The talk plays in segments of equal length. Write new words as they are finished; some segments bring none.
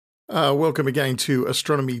Welcome again to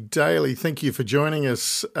Astronomy Daily. Thank you for joining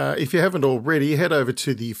us. If you haven't already, head over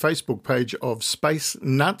to the Facebook page of Space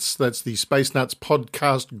Nuts. That's the Space Nuts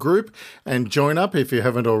podcast group, and join up if you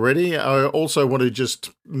haven't already. I also want to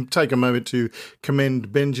just take a moment to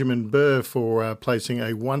commend Benjamin Burr for placing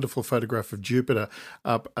a wonderful photograph of Jupiter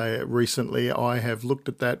up recently. I have looked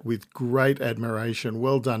at that with great admiration.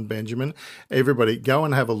 Well done, Benjamin. Everybody, go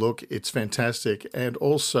and have a look. It's fantastic. And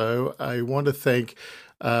also, I want to thank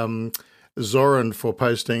Zoran for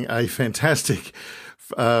posting a fantastic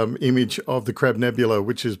image of the Crab Nebula,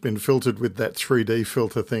 which has been filtered with that 3D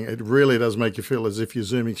filter thing. It really does make you feel as if you're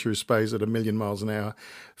zooming through space at 1,000,000 miles an hour.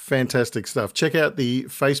 Fantastic stuff. Check out the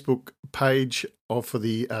Facebook page for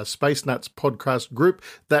the Space Nuts podcast group.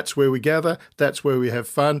 That's where we gather. That's where we have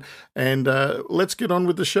fun. And let's get on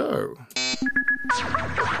with the show.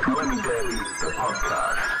 Astronomy Daily, the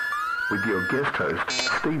podcast, with your guest host,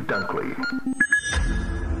 Steve Dunkley.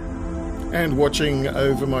 And watching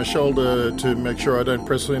over my shoulder to make sure I don't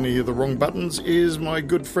press any of the wrong buttons is my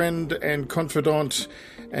good friend and confidant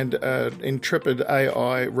and intrepid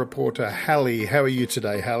AI reporter, Hallie. How are you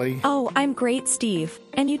today, Hallie? Oh, I'm great, Steve.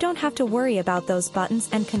 And you don't have to worry about those buttons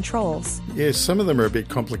and controls. Yes, some of them are a bit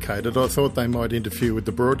complicated. I thought they might interfere with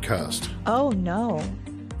the broadcast. Oh, no.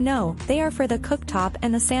 No, they are for the cooktop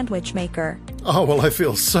and the sandwich maker. Oh, well, I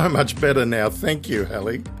feel so much better now. Thank you,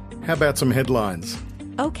 Hallie. How about some headlines?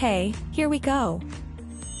 Okay, here we go.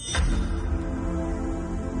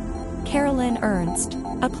 Carolyn Ernst,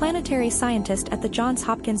 a planetary scientist at the Johns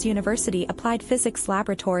Hopkins University Applied Physics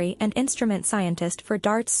Laboratory and instrument scientist for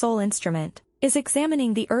DART's SOL instrument, is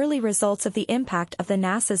examining the early results of the impact of the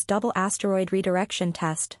NASA's Double Asteroid Redirection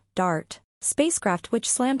Test, DART, spacecraft which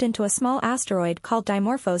slammed into a small asteroid called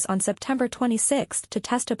Dimorphos on September 26 to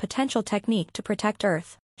test a potential technique to protect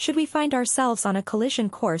Earth, should we find ourselves on a collision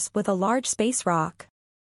course with a large space rock.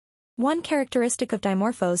 One characteristic of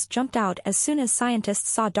Dimorphos jumped out as soon as scientists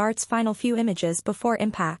saw DART's final few images before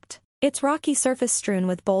impact. Its rocky surface strewn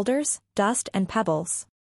with boulders, dust and pebbles.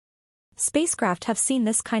 Spacecraft have seen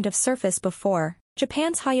this kind of surface before.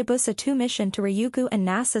 Japan's Hayabusa 2 mission to Ryugu and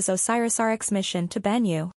NASA's OSIRIS-RX mission to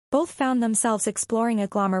Bennu both found themselves exploring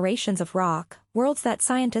agglomerations of rock, worlds that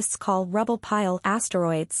scientists call rubble pile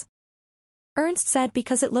asteroids. Ernst said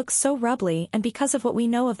because it looks so rubbly and because of what we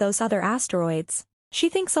know of those other asteroids, she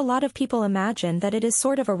thinks a lot of people imagine that it is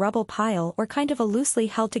sort of a rubble pile or kind of a loosely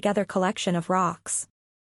held together collection of rocks.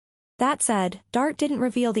 That said, DART didn't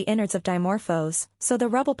reveal the innards of Dimorphos, so the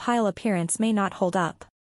rubble pile appearance may not hold up.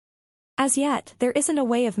 As yet, there isn't a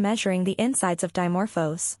way of measuring the insides of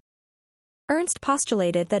Dimorphos. Ernst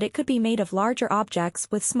postulated that it could be made of larger objects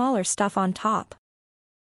with smaller stuff on top.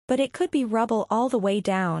 But it could be rubble all the way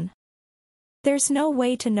down. There's no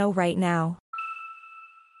way to know right now.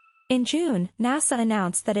 In June, NASA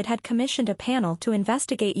announced that it had commissioned a panel to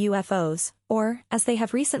investigate UFOs, or, as they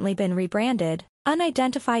have recently been rebranded,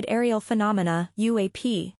 Unidentified Aerial Phenomena,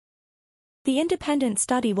 UAP. The independent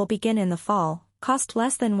study will begin in the fall, cost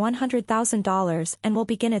less than $100,000 and will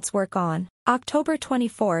begin its work on October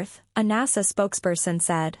 24, a NASA spokesperson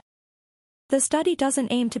said. The study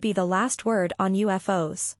doesn't aim to be the last word on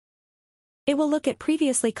UFOs. It will look at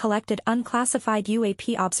previously collected unclassified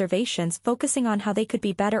UAP observations focusing on how they could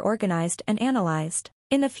be better organized and analyzed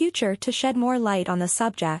in the future to shed more light on the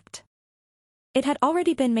subject. It had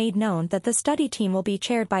already been made known that the study team will be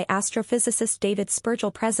chaired by astrophysicist David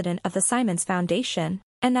Spergel, president of the Simons Foundation,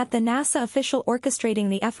 and that the NASA official orchestrating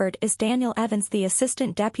the effort is Daniel Evans, the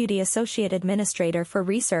Assistant Deputy Associate Administrator for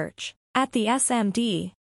Research at the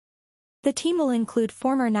SMD. The team will include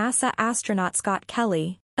former NASA astronaut Scott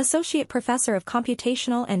Kelly, Associate Professor of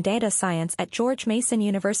Computational and Data Science at George Mason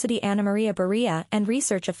University Anna Maria Berea and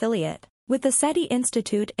Research Affiliate with the SETI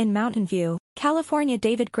Institute in Mountain View, California,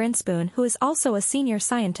 David Grinspoon, who is also a senior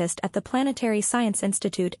scientist at the Planetary Science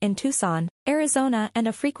Institute in Tucson, Arizona, and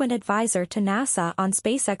a frequent advisor to NASA on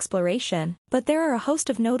space exploration, but there are a host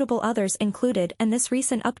of notable others included, and this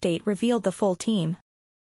recent update revealed the full team.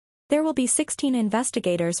 There will be 16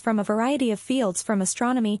 investigators from a variety of fields from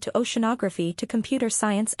astronomy to oceanography to computer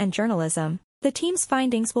science and journalism. The team's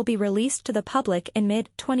findings will be released to the public in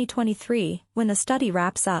mid-2023, when the study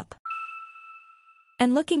wraps up.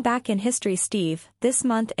 And looking back in history, Steve, this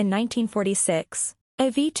month in 1946, a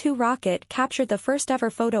V-2 rocket captured the first ever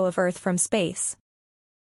photo of Earth from space.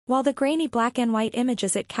 While the grainy black and white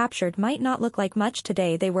images it captured might not look like much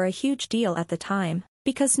today, they were a huge deal at the time,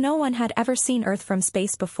 because no one had ever seen Earth from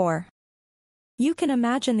space before. You can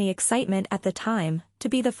imagine the excitement at the time, to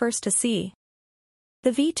be the first to see.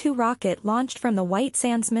 The V-2 rocket launched from the White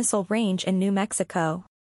Sands Missile Range in New Mexico.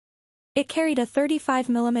 It carried a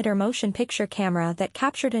 35mm motion picture camera that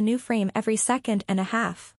captured a new frame every second and a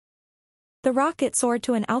half. The rocket soared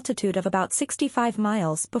to an altitude of about 65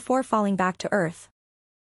 miles before falling back to Earth.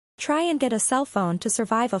 Try and get a cell phone to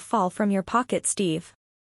survive a fall from your pocket, Steve.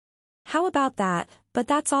 How about that? But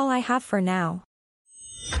that's all I have for now.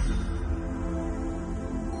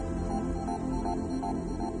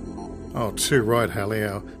 Oh, too right, Hallie.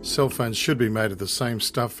 Our cell phones should be made of the same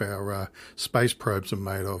stuff our space probes are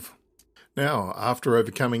made of. Now, after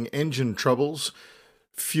overcoming engine troubles,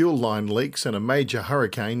 fuel line leaks and a major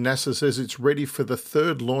hurricane, NASA says it's ready for the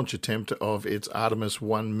third launch attempt of its Artemis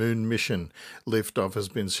 1 moon mission. Liftoff has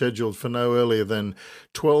been scheduled for no earlier than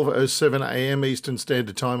 12:07 a.m. Eastern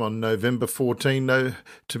Standard Time on November 14,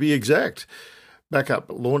 to be exact. Backup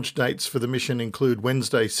launch dates for the mission include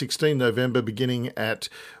Wednesday, 16 November, beginning at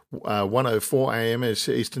 1:04 a.m.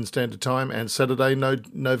 Eastern Standard Time, and Saturday,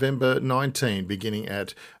 November 19, beginning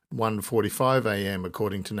at 1:45 a.m.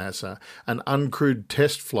 according to NASA. An uncrewed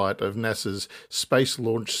test flight of NASA's Space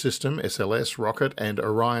Launch System (SLS) rocket and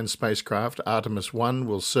Orion spacecraft Artemis 1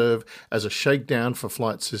 will serve as a shakedown for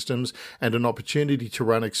flight systems and an opportunity to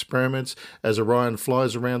run experiments as Orion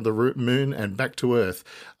flies around the moon and back to Earth.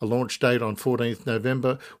 A launch date on 14th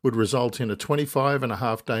November would result in a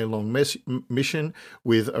 25.5-day long mission,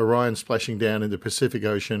 with Orion splashing down in the Pacific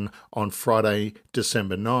Ocean on Friday,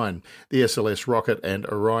 December 9. The SLS rocket and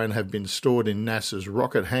Orion have been stored in NASA's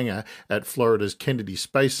rocket hangar at Florida's Kennedy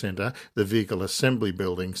Space Center, the Vehicle Assembly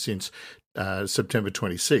Building, since September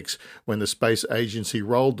 26, when the space agency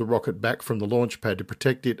rolled the rocket back from the launch pad to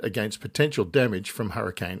protect it against potential damage from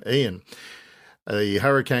Hurricane Ian. The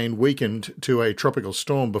hurricane weakened to a tropical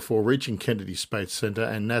storm before reaching Kennedy Space Center,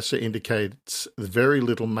 and NASA indicates very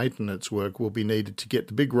little maintenance work will be needed to get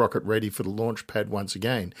the big rocket ready for the launch pad once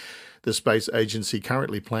again. The space agency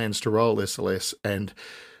currently plans to roll SLS and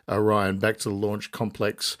Orion back to the Launch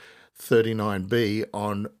Complex 39B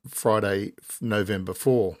on Friday, November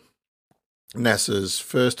 4. NASA's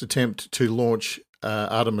first attempt to launch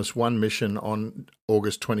Artemis 1 mission on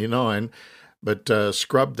August 29, but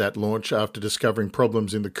scrubbed that launch after discovering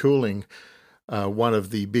problems in the cooling one of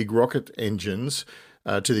the big rocket engines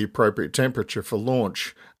to the appropriate temperature for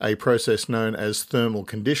launch, a process known as thermal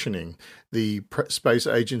conditioning. The space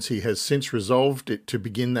agency has since resolved it to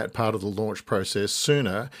begin that part of the launch process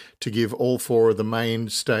sooner to give all four of the main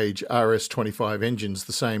stage RS-25 engines,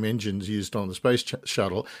 the same engines used on the space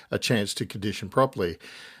shuttle, a chance to condition properly.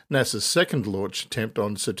 NASA's second launch attempt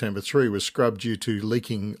on September 3 was scrubbed due to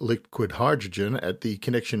leaking liquid hydrogen at the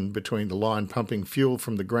connection between the line pumping fuel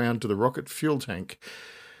from the ground to the rocket fuel tank.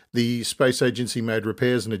 The space agency made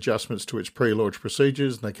repairs and adjustments to its pre-launch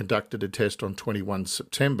procedures, and they conducted a test on 21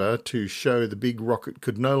 September to show the big rocket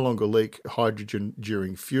could no longer leak hydrogen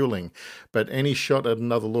during fueling. But any shot at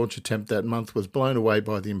another launch attempt that month was blown away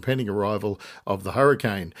by the impending arrival of the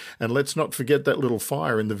hurricane. And let's not forget that little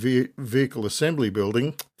fire in the vehicle assembly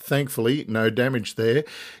building. Thankfully, no damage there.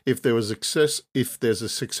 If there's a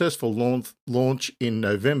successful launch in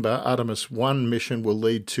November, Artemis 1 mission will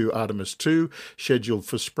lead to Artemis 2, scheduled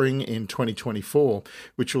for spring in 2024,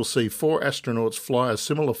 which will see 4 astronauts fly a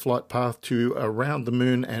similar flight path to around the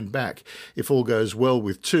moon and back. If all goes well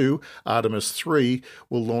with 2, Artemis 3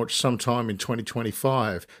 will launch sometime in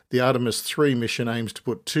 2025. The Artemis 3 mission aims to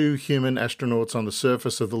put 2 human astronauts on the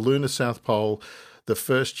surface of the lunar South Pole, the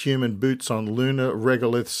first human boots on lunar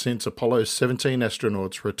regolith since Apollo 17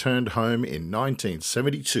 astronauts returned home in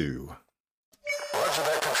 1972. Roger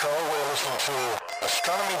that, Control. We're listening to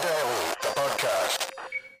Astronomy Daily, the podcast.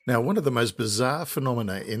 Now, one of the most bizarre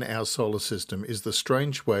phenomena in our solar system is the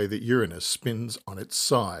strange way that Uranus spins on its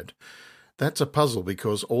side. That's a puzzle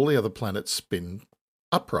because all the other planets spin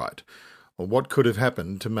upright. Well, what could have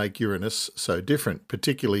happened to make Uranus so different,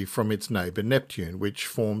 particularly from its neighbour Neptune, which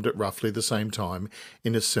formed at roughly the same time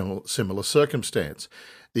in a similar circumstance?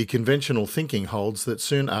 The conventional thinking holds that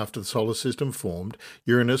soon after the solar system formed,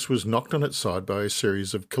 Uranus was knocked on its side by a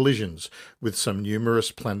series of collisions with some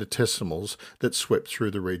numerous planetesimals that swept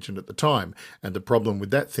through the region at the time. And the problem with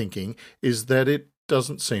that thinking is that it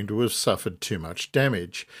doesn't seem to have suffered too much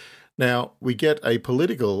damage. Now we get a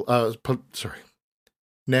potential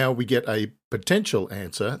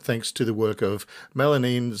answer thanks to the work of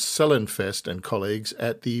Mélanie Sellenfest and colleagues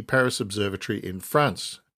at the Paris Observatory in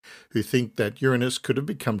France, who think that Uranus could have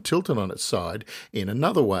become tilted on its side in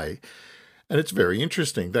another way. And it's very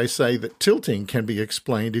interesting. They say that tilting can be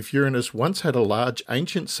explained if Uranus once had a large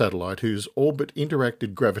ancient satellite whose orbit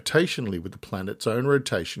interacted gravitationally with the planet's own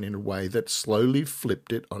rotation in a way that slowly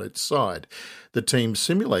flipped it on its side. The team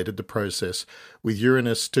simulated the process with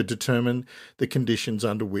Uranus to determine the conditions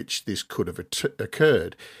under which this could have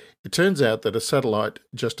occurred. It turns out that a satellite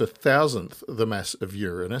just 1,000th the mass of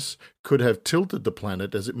Uranus could have tilted the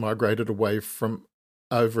planet as it migrated away from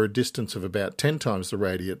over a distance of about 10 times the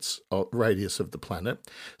radius of the planet.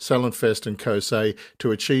 Salenfest and co. say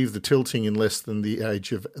to achieve the tilting in less than the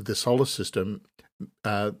age of the solar system,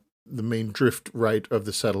 the mean drift rate of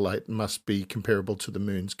the satellite must be comparable to the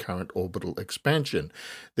moon's current orbital expansion.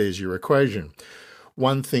 There's your equation.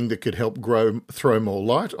 One thing that could help throw more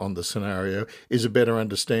light on the scenario is a better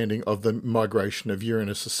understanding of the migration of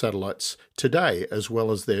Uranus' satellites today, as well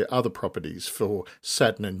as their other properties. For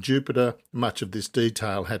Saturn and Jupiter, much of this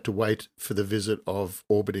detail had to wait for the visit of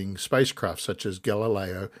orbiting spacecraft such as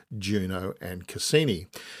Galileo, Juno, and Cassini.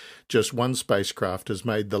 Just one spacecraft has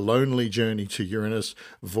made the lonely journey to Uranus.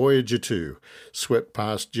 Voyager 2 swept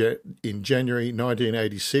past in January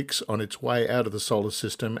 1986 on its way out of the solar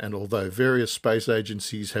system, and although various space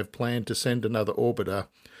agencies have planned to send another orbiter,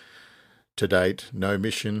 to date, no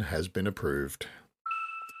mission has been approved.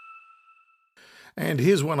 And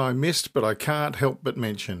here's one I missed, but I can't help but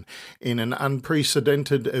mention. In an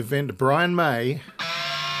unprecedented event, Brian May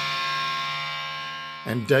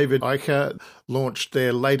and David Eicher launched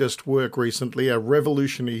their latest work recently, a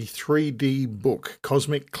revolutionary 3D book,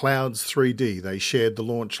 Cosmic Clouds 3D. They shared the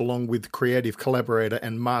launch along with creative collaborator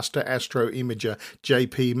and master astro imager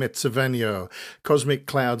J.P. Mezzavano. Cosmic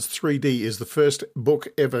Clouds 3D is the first book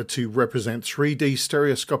ever to represent 3D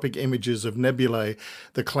stereoscopic images of nebulae,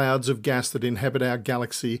 the clouds of gas that inhabit our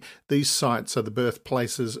galaxy. These sites are the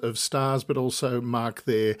birthplaces of stars, but also mark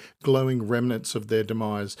their glowing remnants of their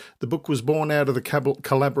demise. The book was born out of the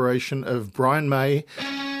collaboration of Brian May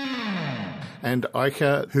and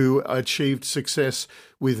Eicher, who achieved success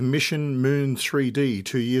with Mission Moon 3D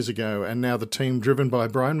 2 years ago, and now the team driven by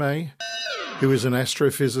Brian May, who is an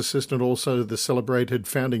astrophysicist and also the celebrated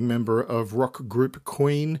founding member of rock group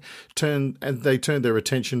Queen, turned their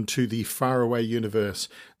attention to the faraway universe.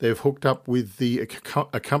 They've hooked up with the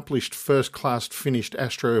accomplished first-class finished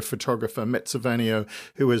astrophotographer Mezzavano,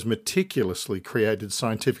 who has meticulously created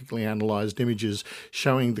scientifically analysed images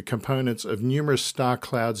showing the components of numerous star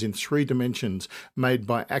clouds in 3 dimensions, made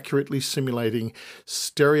by accurately simulating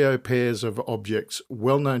stereo pairs of objects,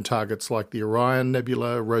 well-known targets like the Orion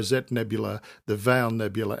Nebula, Rosette Nebula, the Veil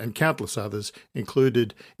Nebula, and countless others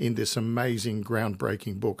included in this amazing,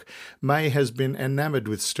 groundbreaking book. May has been enamoured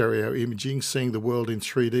with stereo imaging, seeing the world in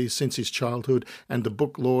 3D since his childhood, and the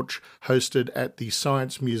book launch hosted at the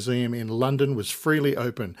Science Museum in London was freely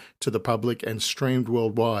open to the public and streamed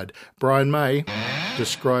worldwide. Brian May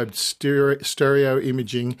described stereo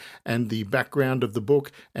imaging and the background of the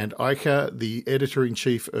book, and Eicher, the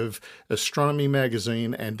editor-in-chief of Astronomy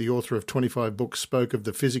magazine and the author of 25 books, spoke of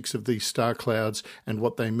the physics of these star clouds and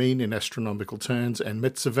what they mean in astronomical terms, and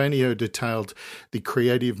Mezzavano detailed the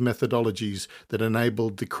creative methodologies that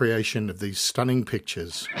enabled the creation of these stunning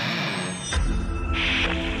pictures.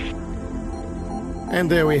 And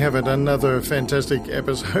there we have it, another fantastic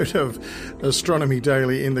episode of Astronomy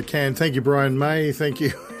Daily in the can. Thank you, Brian May. Thank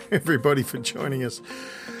you, everybody, for joining us.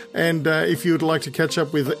 And if you would like to catch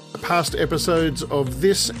up with past episodes of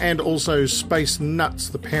this and also Space Nuts,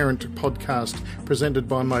 the parent podcast presented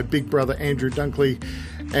by my big brother Andrew Dunkley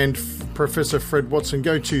and Professor Fred Watson,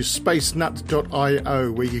 go to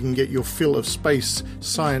spacenut.io, where you can get your fill of space,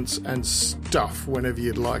 science and stuff whenever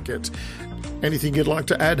you'd like it. Anything you'd like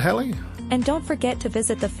to add, Hallie? And don't forget to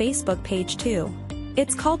visit the Facebook page too.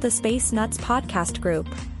 It's called the Space Nuts Podcast Group.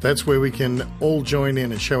 That's where we can all join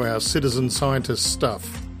in and show our citizen scientist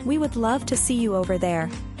stuff. We would love to see you over there.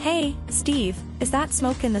 Hey, Steve, is that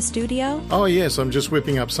smoke in the studio? Oh yes, I'm just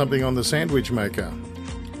whipping up something on the sandwich maker.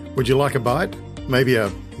 Would you like a bite? Maybe a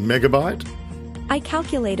megabyte? I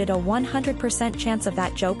calculated a 100% chance of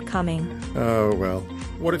that joke coming. Oh well.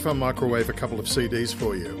 What if I microwave a couple of CDs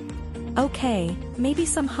for you? Okay, maybe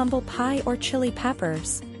some humble pie or chili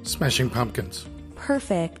peppers. Smashing Pumpkins.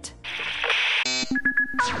 Perfect.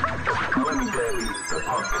 Astronomy Daily, the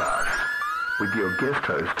podcast, with your guest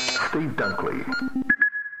host, Steve Dunkley.